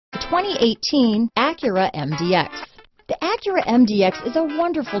2018 Acura MDX. The Acura MDX is a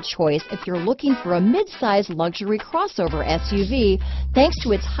wonderful choice if you're looking for a mid-size luxury crossover SUV thanks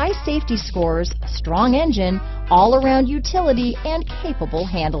to its high safety scores, strong engine, all-around utility, and capable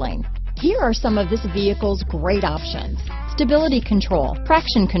handling. Here are some of this vehicle's great options: stability control,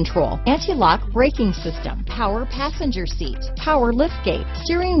 traction control, anti-lock braking system, power passenger seat, power liftgate,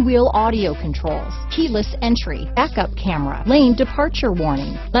 steering wheel audio controls, keyless entry, backup camera, lane departure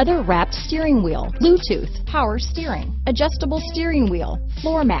warning, leather wrapped steering wheel, Bluetooth, power steering, adjustable steering wheel,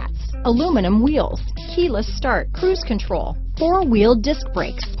 floor mats, aluminum wheels, keyless start, cruise control, four-wheel disc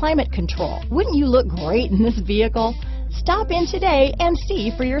brakes, climate control. Wouldn't you look great in this vehicle? Stop in today and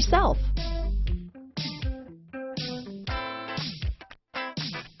see for yourself.